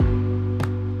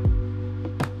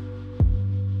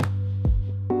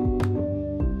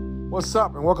What's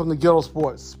up, and welcome to Ghetto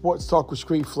Sports, sports talk with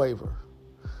street flavor.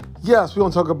 Yes, we're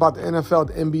going to talk about the NFL,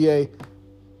 the NBA,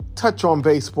 touch on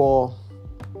baseball,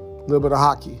 a little bit of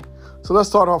hockey. So let's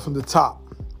start off from the top.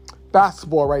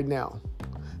 Basketball right now.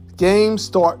 Game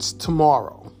starts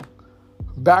tomorrow.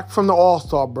 Back from the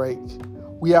All-Star break,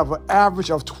 we have an average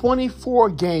of 24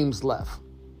 games left.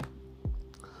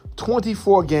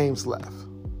 24 games left.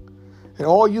 And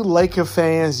all you Laker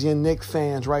fans, you Knicks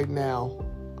fans right now,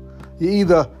 you're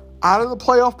either out of the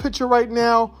playoff picture right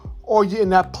now, or you're in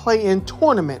that play-in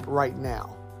tournament right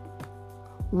now.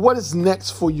 What is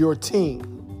next for your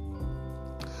team?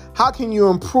 How can you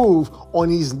improve on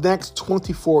these next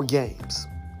 24 games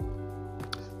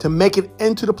to make it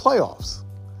into the playoffs?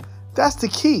 That's the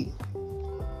key.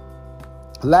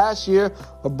 Last year,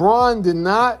 LeBron did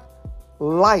not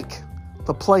like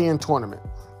the play-in tournament.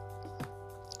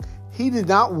 He did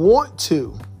not want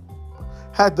to.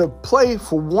 Had to play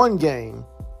for one game,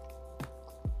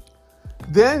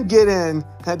 then get in,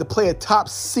 had to play a top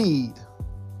seed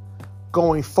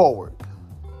going forward.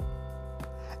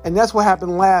 And that's what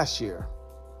happened last year.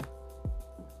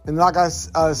 And like I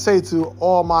say to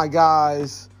all my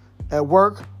guys at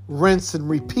work, rinse and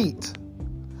repeat.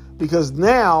 Because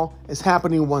now it's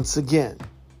happening once again.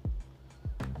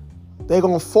 They're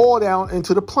going to fall down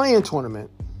into the play-in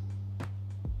tournament.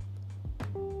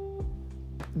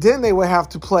 Then they will have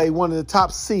to play one of the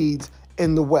top seeds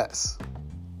in the West.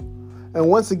 And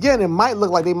once again, it might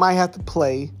look like they might have to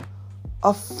play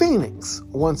a Phoenix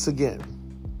once again.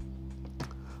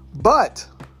 But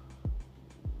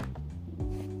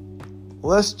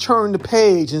let's turn the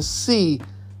page and see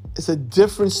it's a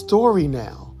different story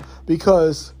now,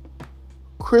 because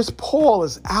Chris Paul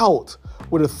is out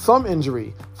with a thumb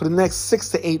injury for the next 6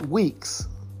 to 8 weeks.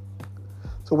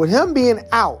 So with him being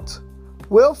out,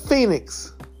 will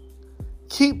Phoenix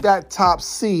keep that top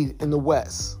seed in the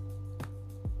West?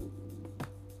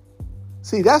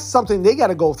 See, that's something they got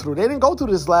to go through. They didn't go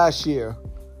through this last year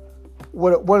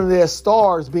with one of their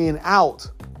stars being out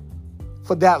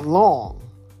for that long,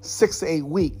 6 to 8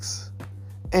 weeks,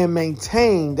 and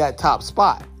maintain that top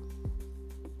spot.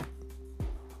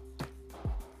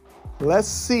 Let's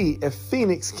see if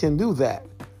Phoenix can do that.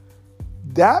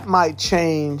 That might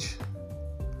change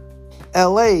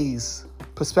LA's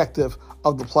perspective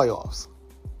of the playoffs.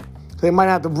 They might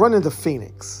have to run into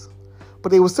Phoenix,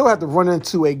 but they would still have to run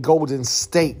into a Golden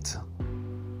State.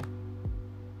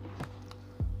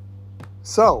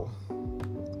 So,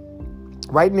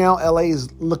 right now, LA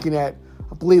is looking at,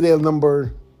 I believe they're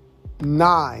number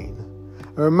 9.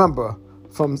 And remember,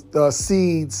 from the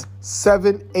seeds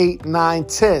 7, 8, 9,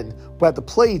 10, we have to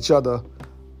play each other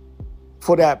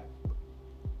for that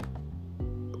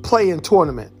play-in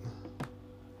tournament.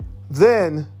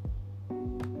 Then,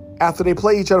 after they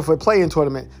play each other for a play-in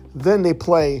tournament, then they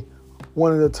play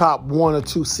one of the top 1 or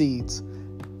 2 seeds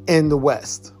in the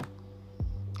West.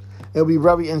 It'll be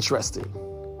very interesting.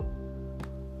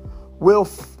 Will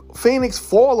Phoenix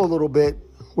fall a little bit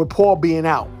with Paul being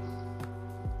out?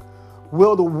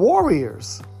 Will the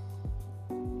Warriors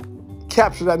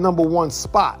capture that number 1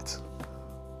 spot?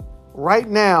 Right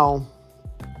now,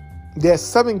 they're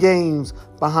 7 games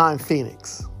behind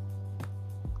Phoenix.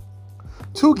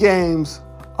 2 games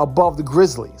above the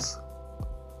Grizzlies.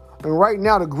 And right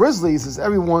now, the Grizzlies is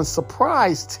everyone's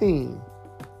surprise team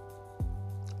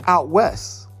out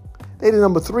west. They're the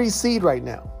number 3 seed right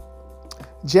now.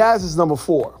 Jazz is number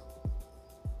 4.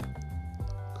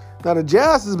 Now, the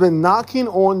Jazz has been knocking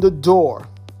on the door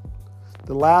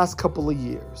the last couple of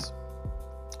years,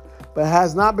 but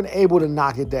has not been able to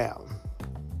knock it down.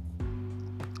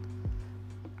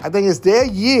 I think it's their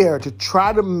year to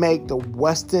try to make the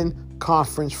Western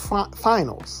Conference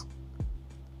Finals.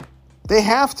 They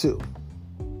have to.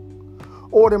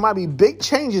 Or there might be big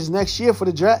changes next year for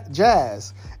the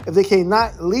Jazz if they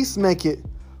cannot at least make it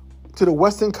to the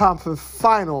Western Conference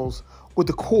Finals with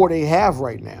the core they have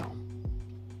right now.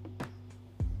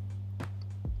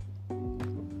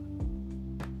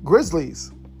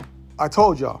 Grizzlies, I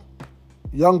told y'all,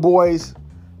 young boys,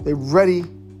 they're ready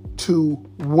to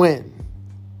win.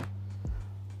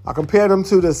 I compare them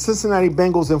to the Cincinnati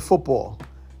Bengals in football.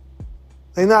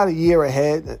 They're not a year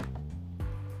ahead.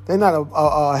 They're not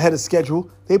ahead of schedule.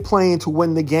 They're playing to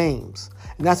win the games.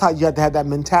 And that's how you have to have that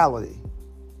mentality.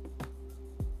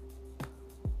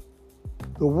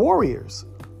 The Warriors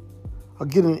are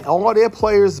getting all their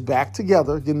players back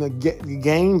together, getting the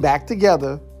game back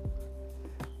together,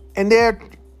 and they're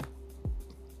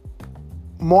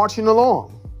marching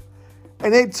along.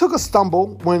 And they took a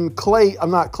stumble when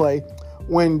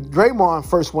when Draymond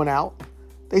first went out.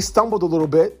 They stumbled a little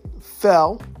bit,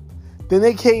 fell. Then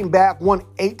they came back, won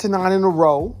 8 to 9 in a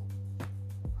row.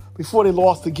 before they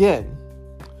lost again.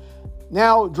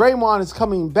 Now Draymond is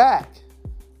coming back.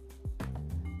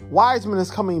 Wiseman is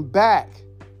coming back.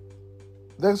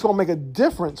 That's going to make a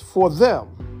difference for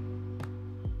them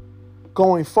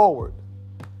going forward.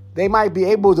 They might be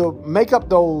able to make up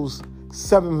those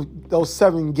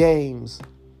seven games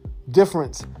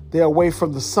difference. They're away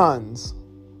from the Suns.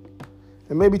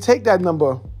 And maybe take that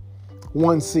number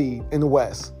 1 seed in the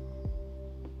West.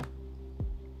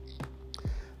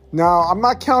 Now, I'm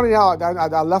not counting out.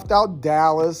 I left out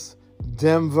Dallas,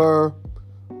 Denver.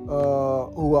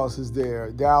 Who else is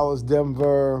there? Dallas,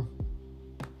 Denver.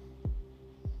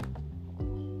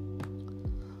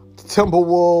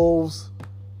 Timberwolves.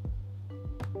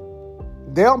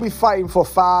 They'll be fighting for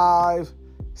 5,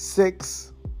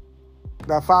 6.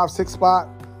 That 5-6 spot.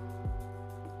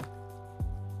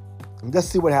 Let's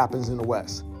see what happens in the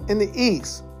West. In the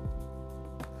East,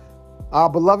 our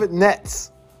beloved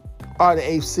Nets are the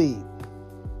 8th seed.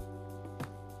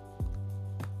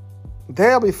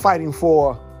 They'll be fighting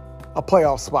for a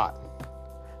playoff spot.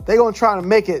 They're going to try to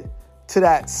make it to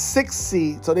that 6th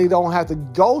seed so they don't have to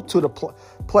go to the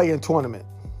play-in tournament.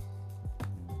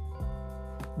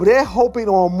 But they're hoping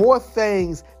on more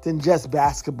things than just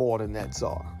basketball, the Nets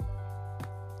are.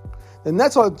 The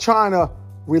Nets are trying to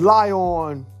rely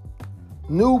on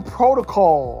new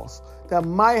protocols that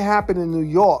might happen in New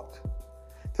York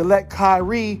to let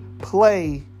Kyrie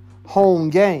play home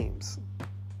games.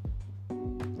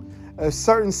 If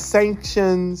certain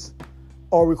sanctions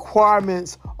or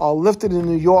requirements are lifted in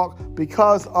New York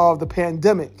because of the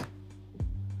pandemic,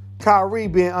 Kyrie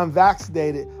being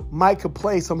unvaccinated might could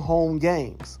play some home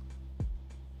games.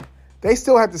 They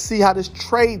still have to see how this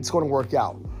trade's going to work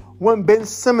out. When Ben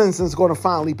Simmons is going to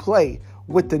finally play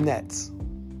with the Nets.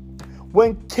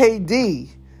 When KD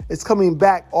is coming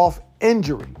back off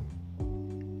injury.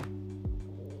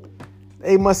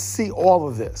 They must see all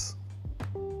of this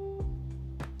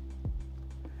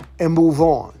and move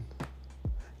on.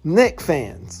 Knicks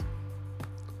fans,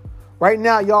 right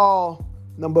now, y'all,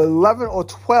 number 11 or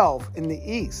 12 in the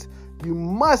East, you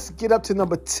must get up to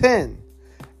number 10.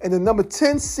 And the number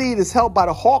 10 seed is held by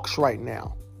the Hawks right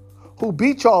now, who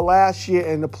beat y'all last year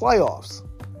in the playoffs.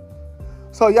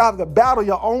 So y'all have to battle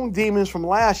your own demons from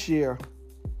last year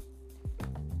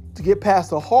to get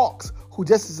past the Hawks, who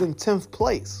just is in 10th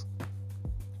place.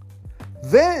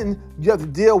 Then you have to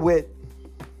deal with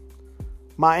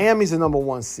Miami's the number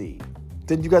 1 seed.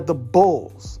 Then you got the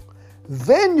Bulls.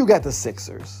 Then you got the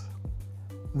Sixers.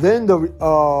 Then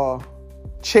the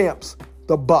champs,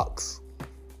 the Bucks.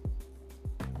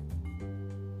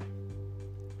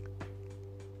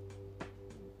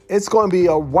 It's going to be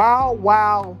a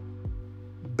wild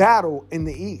battle in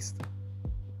the East.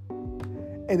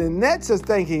 And the Nets is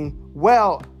thinking,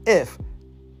 well, if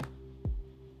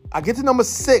I get to number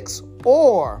 6,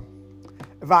 or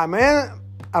if I am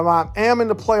in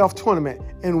the playoff tournament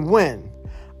and win,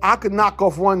 I could knock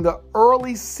off one of the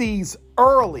early seeds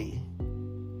early,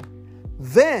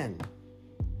 then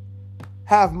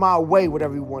have my way with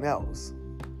everyone else.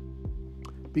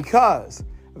 Because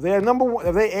if they're number 1,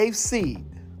 if they're 8th seed,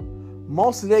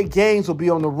 most of their games will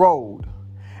be on the road.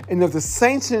 And if the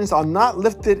sanctions are not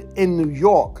lifted in New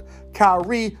York,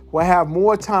 Kyrie will have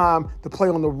more time to play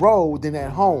on the road than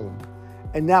at home.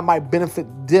 And that might benefit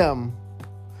them,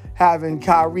 having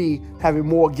Kyrie having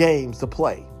more games to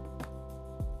play.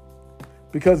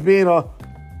 Because being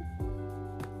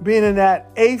in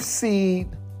that 8th seed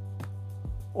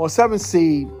or 7th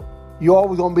seed, you're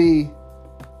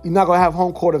not going to have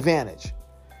home court advantage.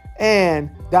 And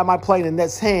that might play in the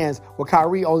Nets' hands where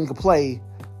Kyrie only can play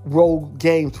road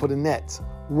games for the Nets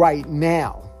right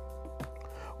now.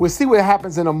 We'll see what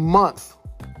happens in a month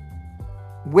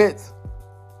with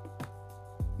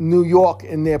New York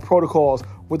and their protocols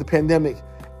with the pandemic.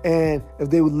 And if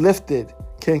they were lifted,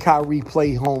 can Kyrie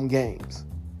play home games?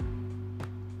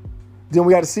 Then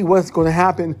we got to see what's going to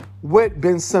happen with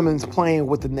Ben Simmons playing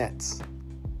with the Nets.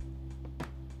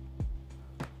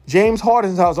 James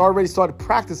Harden has already started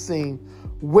practicing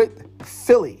with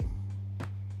Philly.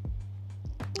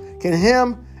 Can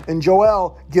him and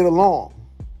Joel get along?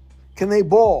 Can they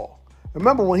ball?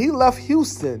 Remember, when he left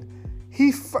Houston,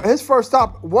 his first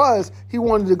stop was he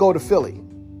wanted to go to Philly.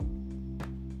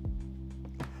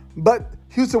 But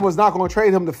Houston was not going to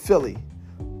trade him to Philly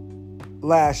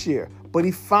last year. But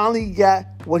he finally got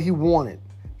what he wanted.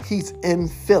 He's in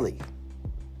Philly.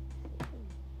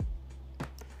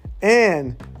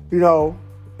 And,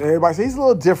 everybody says he's a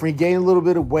little different. He gained a little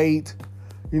bit of weight.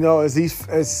 As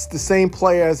the same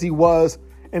player as he was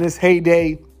in his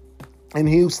heyday in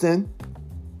Houston.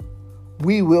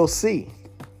 We will see.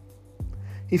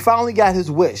 He finally got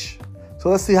his wish. So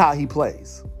let's see how he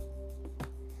plays.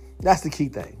 That's the key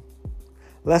thing.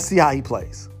 Let's see how he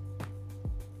plays.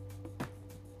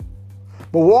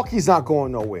 Milwaukee's not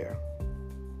going nowhere.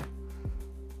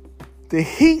 The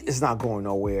Heat is not going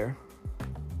nowhere.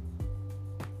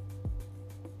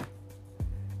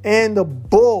 And the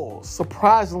Bulls,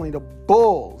 surprisingly, the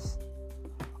Bulls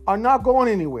are not going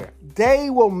anywhere. They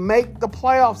will make the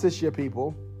playoffs this year,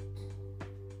 people.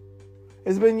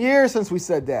 It's been years since we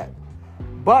said that.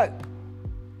 But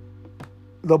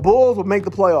the Bulls will make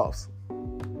the playoffs.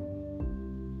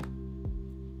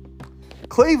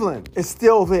 Cleveland is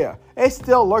still there. It's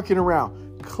still lurking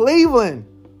around. Cleveland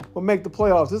will make the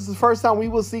playoffs. This is the first time we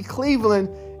will see Cleveland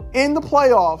in the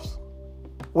playoffs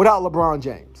without LeBron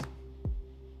James.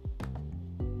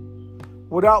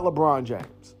 Without LeBron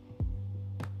James.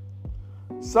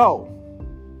 So,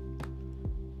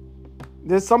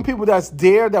 there's some people that's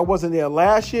there that wasn't there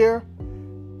last year.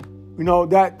 You know,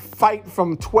 that fight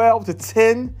from 12 to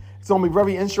 10 is going to be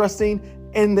very interesting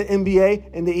in the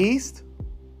NBA in the East.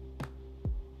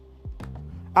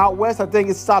 Out West, I think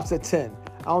it stops at 10.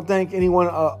 I don't think anyone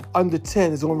under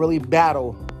 10 is going to really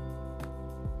battle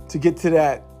to get to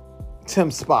that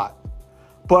 10th spot.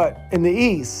 But in the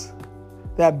East,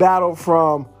 that battle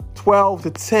from 12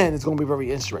 to 10 is going to be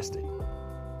very interesting.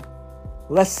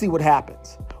 Let's see what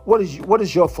happens. What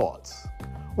is your thoughts?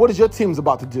 What is your team's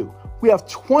about to do? We have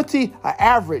an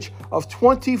average of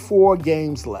 24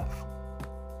 games left.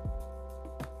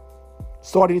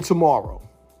 Starting tomorrow.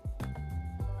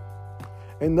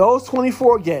 In those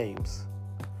 24 games,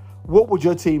 what would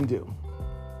your team do?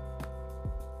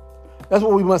 That's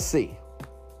what we must see.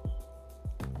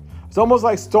 It's almost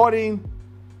like starting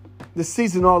the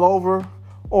season all over,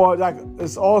 or like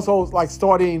it's also like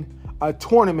starting a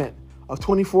tournament of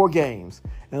 24 games.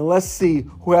 And let's see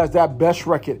who has that best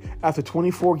record after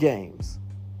 24 games.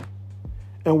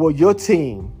 And will your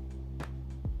team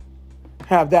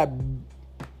have that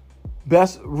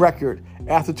best record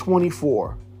after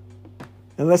 24?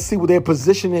 And let's see what their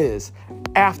position is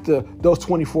after those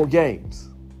 24 games.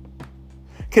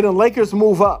 Can the Lakers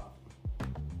move up?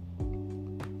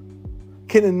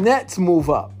 Can the Nets move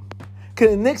up?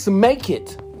 Can the Knicks make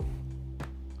it?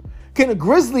 Can the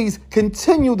Grizzlies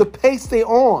continue the pace they're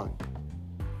on?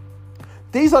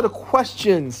 These are the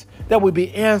questions that will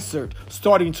be answered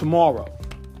starting tomorrow.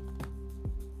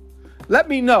 Let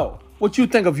me know what you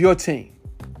think of your team.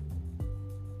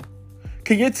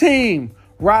 Can your team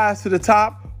rise to the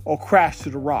top or crash to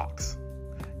the rocks?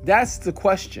 That's the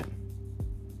question.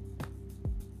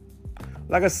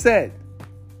 Like I said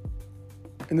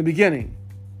in the beginning,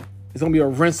 it's going to be a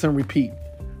rinse and repeat.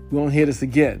 We won't hear this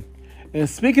again. And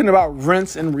speaking about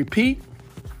rinse and repeat,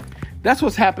 that's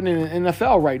what's happening in the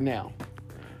NFL right now.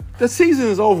 The season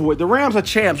is over with. The Rams are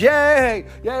champs. Yay!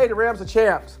 Yay, the Rams are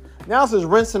champs. Now it's just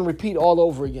rinse and repeat all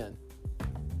over again.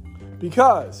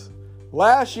 Because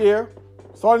last year,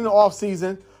 starting the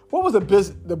offseason, what was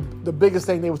the biggest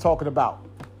thing they were talking about?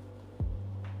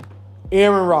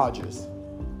 Aaron Rodgers.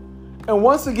 And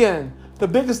once again, the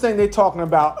biggest thing they're talking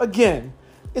about, again,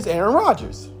 is Aaron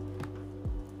Rodgers.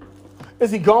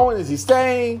 Is he going? Is he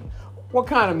staying? What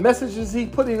kind of message is he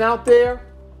putting out there?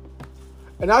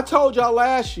 And I told y'all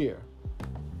last year,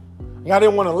 y'all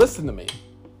didn't want to listen to me.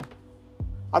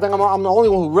 I think I'm the only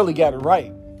one who really got it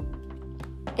right.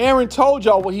 Aaron told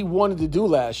y'all what he wanted to do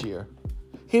last year.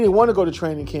 He didn't want to go to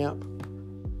training camp.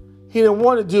 He didn't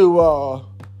want to do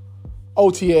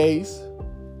OTAs.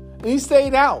 And he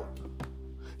stayed out.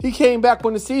 He came back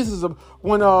when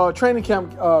training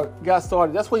camp got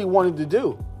started. That's what he wanted to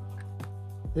do.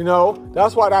 You know,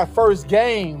 that's why that first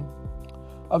game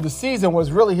of the season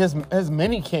was really his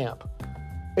mini camp.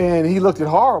 And he looked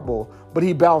horrible, but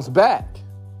he bounced back.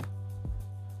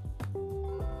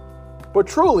 But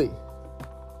truly,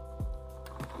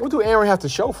 what do Aaron have to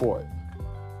show for it?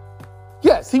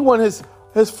 Yes, he won his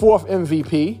fourth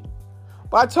MVP.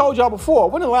 But I told y'all before,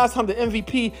 when the last time the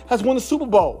MVP has won the Super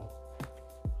Bowl?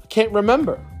 I can't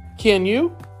remember. Can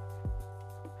you?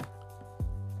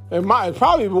 It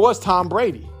probably was Tom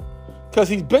Brady, because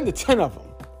he's been to 10 of them.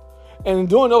 And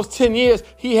during those 10 years,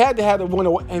 he had to win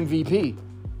an MVP.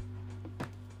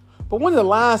 But when the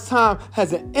last time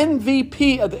has an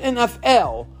MVP of the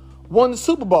NFL won the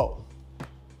Super Bowl?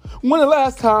 When the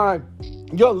last time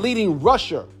your leading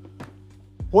rusher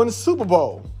won the Super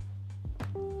Bowl?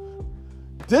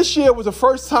 This year was the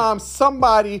first time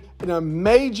somebody in a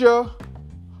major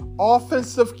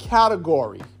offensive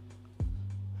category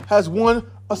has won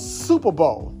a Super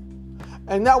Bowl.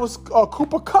 And that was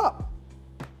Cooper Kupp.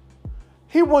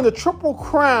 He won the Triple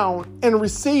Crown in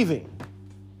receiving.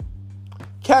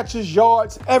 Catches,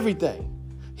 yards, everything.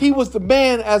 He was the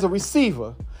man as a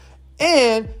receiver.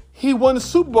 And he won the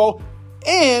Super Bowl,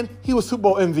 and he was Super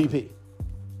Bowl MVP.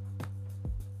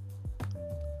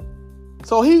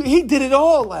 So he did it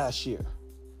all last year.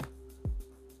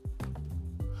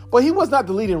 But he was not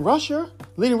the leading rusher.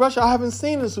 Leading rusher I haven't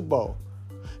seen in the Super Bowl.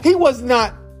 He was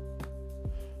not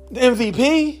the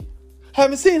MVP.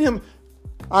 Haven't seen him.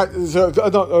 Let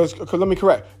me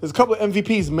correct. There's a couple of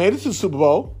MVPs made it to the Super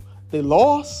Bowl. They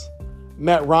lost.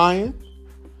 Matt Ryan,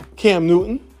 Cam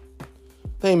Newton.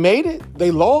 They made it. They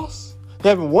lost. They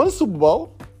haven't won a Super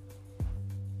Bowl.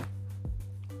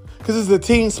 Because it's a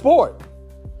team sport.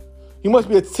 You must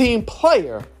be a team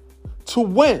player to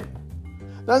win.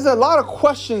 Now, there's a lot of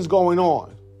questions going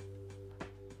on.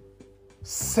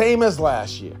 Same as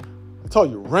last year. I told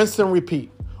you, rinse and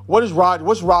repeat. What's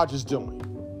Rodgers doing?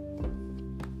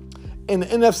 In the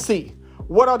NFC,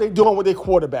 what are they doing with their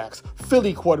quarterbacks?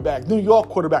 Philly quarterback, New York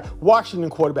quarterback, Washington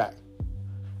quarterback.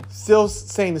 Still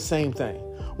saying the same thing.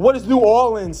 What is New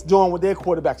Orleans doing with their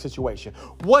quarterback situation?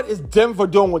 What is Denver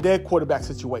doing with their quarterback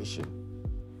situation?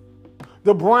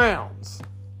 The Browns.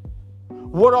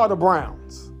 What are the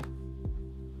Browns?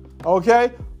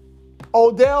 Okay?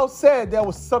 Odell said there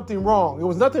was something wrong. There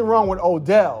was nothing wrong with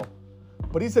Odell,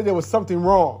 but he said there was something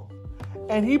wrong.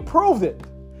 And he proved it.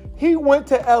 He went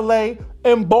to LA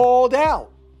and balled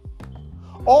out.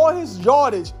 All his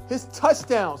yardage, his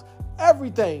touchdowns,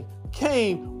 everything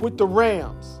came with the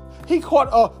Rams. He caught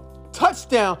a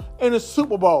touchdown in the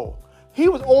Super Bowl. He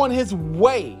was on his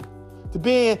way to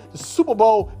being the Super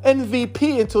Bowl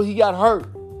MVP until he got hurt.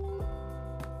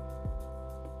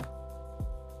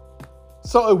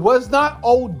 So it was not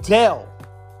Odell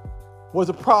was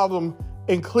a problem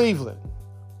in Cleveland.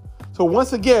 So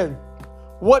once again,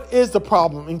 what is the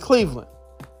problem in Cleveland?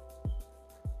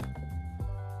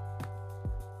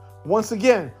 Once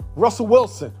again, Russell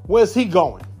Wilson, where's he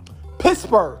going?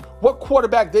 Pittsburgh, what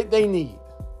quarterback they need?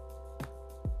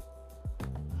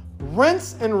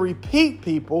 Rinse and repeat,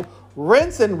 people.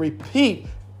 Rinse and repeat.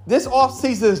 This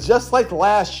offseason is just like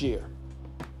last year.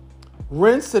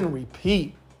 Rinse and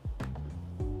repeat.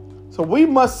 So we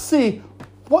must see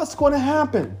what's going to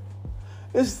happen.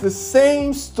 It's the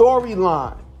same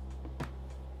storyline.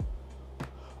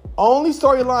 Only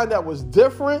storyline that was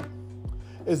different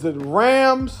is that the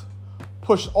Rams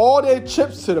pushed all their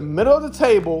chips to the middle of the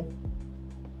table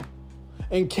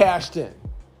and cashed in.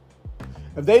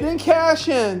 If they didn't cash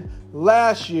in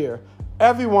last year,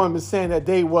 everyone was saying that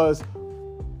they was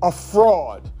a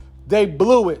fraud. They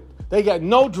blew it. They got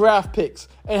no draft picks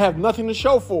and have nothing to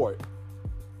show for it.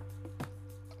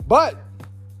 But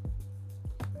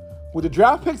with the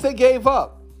draft picks they gave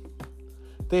up,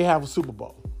 they have a Super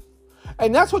Bowl.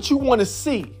 And that's what you want to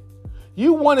see.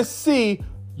 You want to see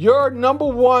your number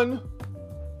one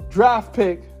draft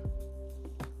pick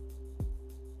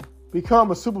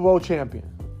become a Super Bowl champion.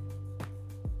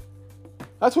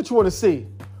 That's what you want to see.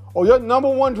 Or your number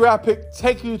one draft pick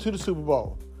take you to the Super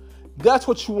Bowl. That's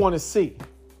what you want to see.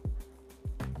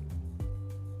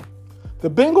 The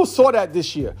Bengals saw that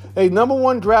this year. A number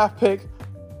one draft pick,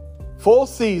 full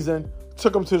season,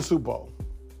 took them to the Super Bowl.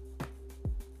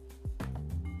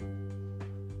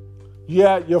 You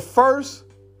had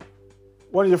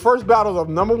one of your first battles of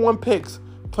number one picks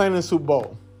playing in the Super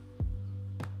Bowl.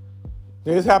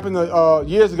 This happened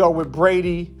years ago with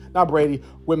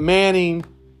with Manning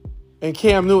and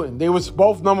Cam Newton. They was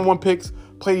both number one picks,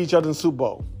 played each other in the Super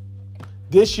Bowl.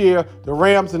 This year, the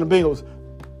Rams and the Bengals,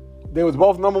 they was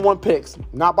both number one picks.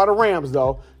 Not by the Rams,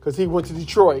 though, because he went to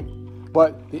Detroit.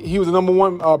 But he was the number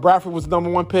one. Bradford was the number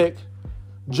one pick.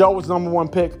 Joe was the number one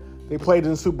pick. They played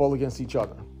in the Super Bowl against each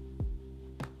other.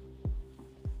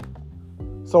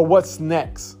 So what's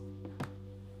next?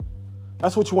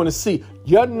 That's what you want to see.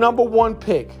 Your number one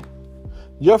pick,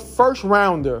 your first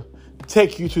rounder,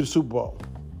 take you to the Super Bowl.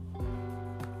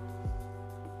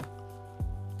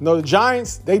 No, the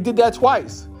Giants, they did that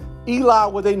twice. Eli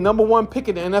was their number one pick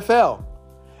in the NFL.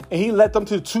 And he led them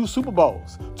to two Super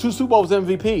Bowls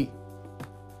MVP.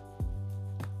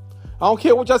 I don't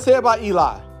care what y'all say about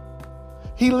Eli.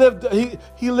 He lived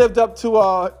up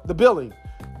to the billing.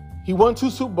 He won two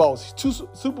Super Bowls, two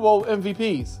Super Bowl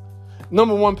MVPs,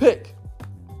 number one pick.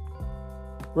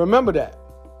 Remember that.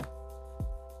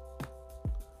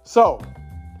 So,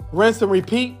 rinse and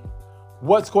repeat.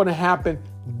 What's going to happen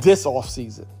this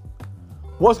offseason?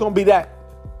 What's going to be that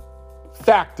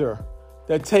factor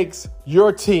that takes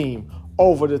your team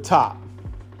over the top?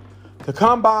 The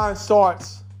combine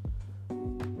starts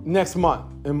next month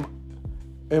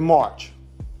in March.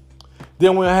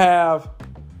 Then we'll have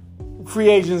free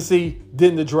agency,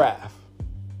 then the draft.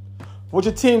 What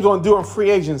your team's going to do in free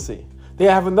agency? They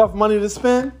have enough money to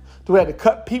spend? Do we have to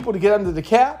cut people to get under the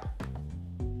cap?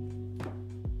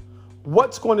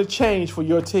 What's going to change for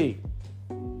your team?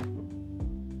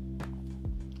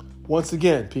 Once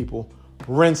again, people,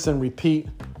 rinse and repeat,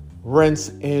 rinse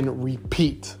and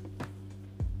repeat.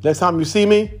 Next time you see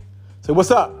me, say,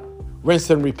 what's up? Rinse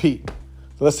and repeat.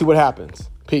 So let's see what happens.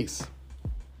 Peace.